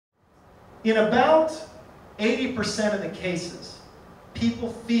In about 80% of the cases,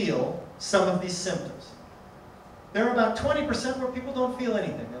 people feel some of these symptoms. There are about 20% where people don't feel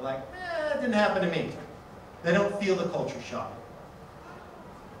anything. They're like, it didn't happen to me. They don't feel the culture shock.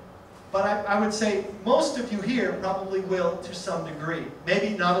 But I would say most of you here probably will to some degree.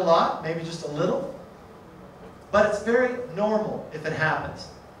 Maybe not a lot, maybe just a little. But it's very normal if it happens.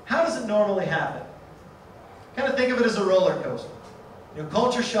 How does it normally happen? Kind of think of it as a roller coaster. You know,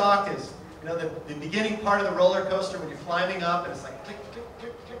 culture shock is, you know, the beginning part of the roller coaster when you're climbing up and it's like click, click,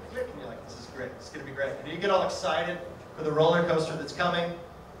 click, click, click, and you're like, this is great, this is going to be great. And you get all excited for the roller coaster that's coming.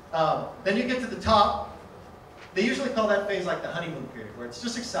 Then you get to the top. They usually call that phase like the honeymoon period, where it's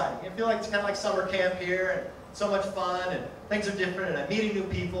just exciting. You feel like it's kind of like summer camp here, and so much fun, and things are different, and I'm meeting new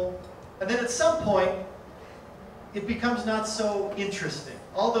people. And then at some point, it becomes not so interesting.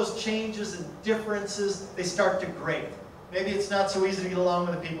 All those changes and differences, they start to grate. Maybe it's not so easy to get along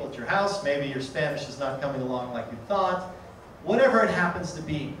with the people at your house. Maybe your Spanish is not coming along like you thought. Whatever it happens to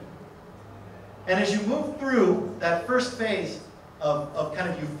be. And as you move through that first phase of kind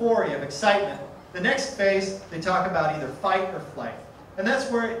of euphoria, of excitement, the next phase, they talk about either fight or flight. And that's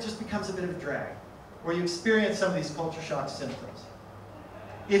where it just becomes a bit of a drag, where you experience some of these culture shock symptoms.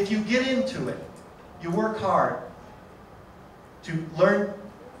 If you get into it, you work hard to learn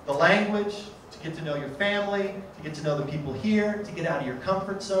the language, to get to know your family, to get to know the people here, to get out of your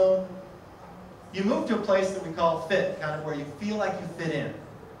comfort zone. You move to a place that we call fit, kind of where you feel like you fit in,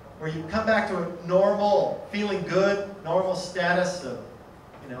 where you come back to a normal, feeling good, normal status of,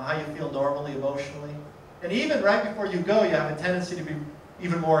 you know, how you feel normally, emotionally. And even right before you go, you have a tendency to be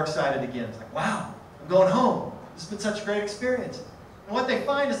even more excited again. It's like, wow, I'm going home. This has been such a great experience. And what they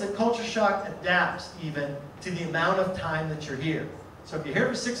find is that culture shock adapts even to the amount of time that you're here. So if you're here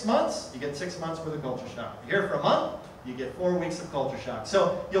for 6 months, you get 6 months worth of culture shock. If you're here for a month, you get 4 weeks of culture shock.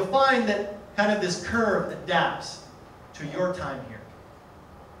 So you'll find that kind of this curve adapts to your time here.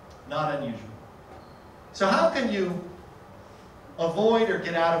 Not unusual. So how can you avoid or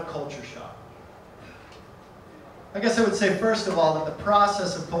get out of culture shock? I guess I would say first of all that the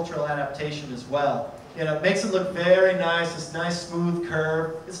process of cultural adaptation as well, you know, it makes it look very nice, this nice smooth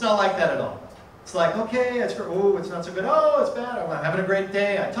curve. It's not like that at all. It's like, okay, it's great. Oh, it's not so good. Oh, it's bad. I'm having a great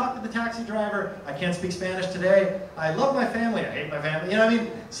day. I talked to the taxi driver. I can't speak Spanish today. I love my family. I hate my family. You know what I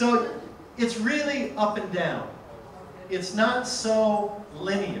mean? So it's really up and down. It's not so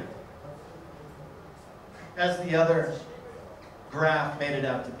linear as the other graph made it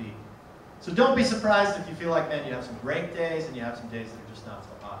out to be. So don't be surprised if you feel like, man, you have some great days and you have some days that are just not so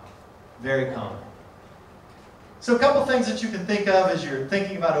hot. Very common. So a couple things that you can think of as you're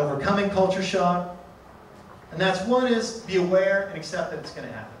thinking about overcoming culture shock. And that's one is be aware and accept that it's going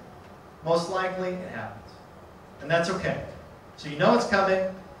to happen. Most likely it happens. And that's okay. So you know it's coming.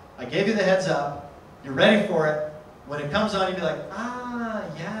 I gave you the heads up. You're ready for it. When it comes on, you'll be like, ah,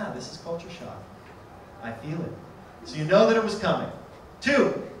 yeah, this is culture shock. I feel it. So you know that it was coming. 2,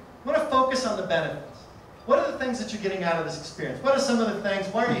 you want to focus on the benefits. What are the things that you're getting out of this experience? What are some of the things,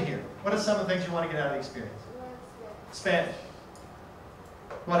 why are you here? What are some of the things you want to get out of the experience? Spanish.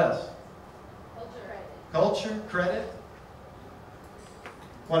 What else? Culture, credit.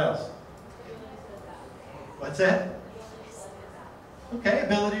 What else? What's that? Okay,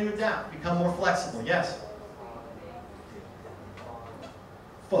 ability to adapt, become more flexible, yes.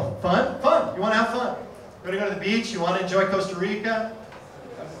 Fun? Fun. You want to have fun. You want to go to the beach, you want to enjoy Costa Rica.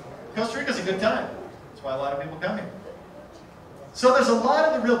 Costa Rica's a good time. That's why a lot of people come here. So there's a lot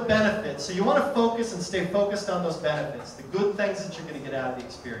of the real benefits. So you want to focus and stay focused on those benefits, the good things that you're going to get out of the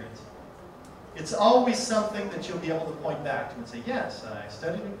experience. It's always something that you'll be able to point back to and say, yes, I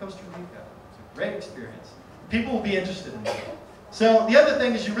studied in Costa Rica. It's a great experience. People will be interested in that. So the other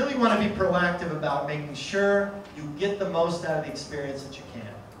thing is you really want to be proactive about making sure you get the most out of the experience that you can.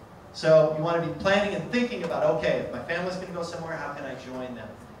 So you want to be planning and thinking about, okay, if my family's going to go somewhere, how can I join them?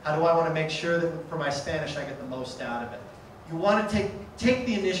 How do I want to make sure that for my Spanish I get the most out of it? You want to take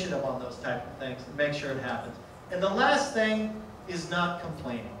the initiative on those type of things and make sure it happens. And the last thing is not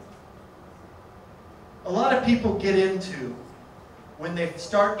complaining. A lot of people get into, when they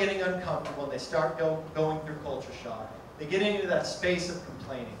start getting uncomfortable, and they start going through culture shock, they get into that space of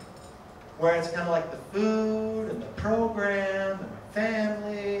complaining, where it's kind of like the food and the program and my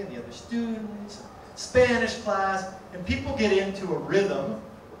family and the other students, Spanish class, and people get into a rhythm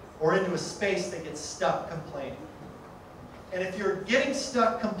or into a space that gets stuck complaining. And if you're getting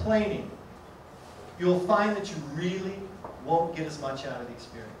stuck complaining, you'll find that you really won't get as much out of the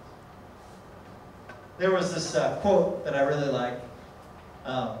experience. There was this quote that I really like.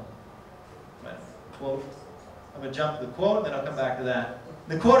 Quote. I'm going to jump to the quote, and then I'll come back to that.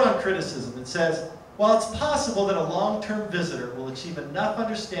 The quote on criticism, it says, while it's possible that a long-term visitor will achieve enough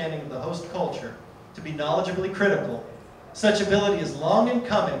understanding of the host culture to be knowledgeably critical, such ability is long in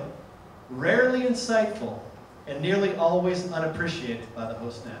coming, rarely insightful, and nearly always unappreciated by the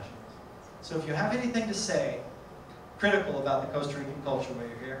host nationals. So if you have anything to say critical about the Costa Rican culture while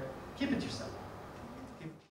you're here, keep it to yourself.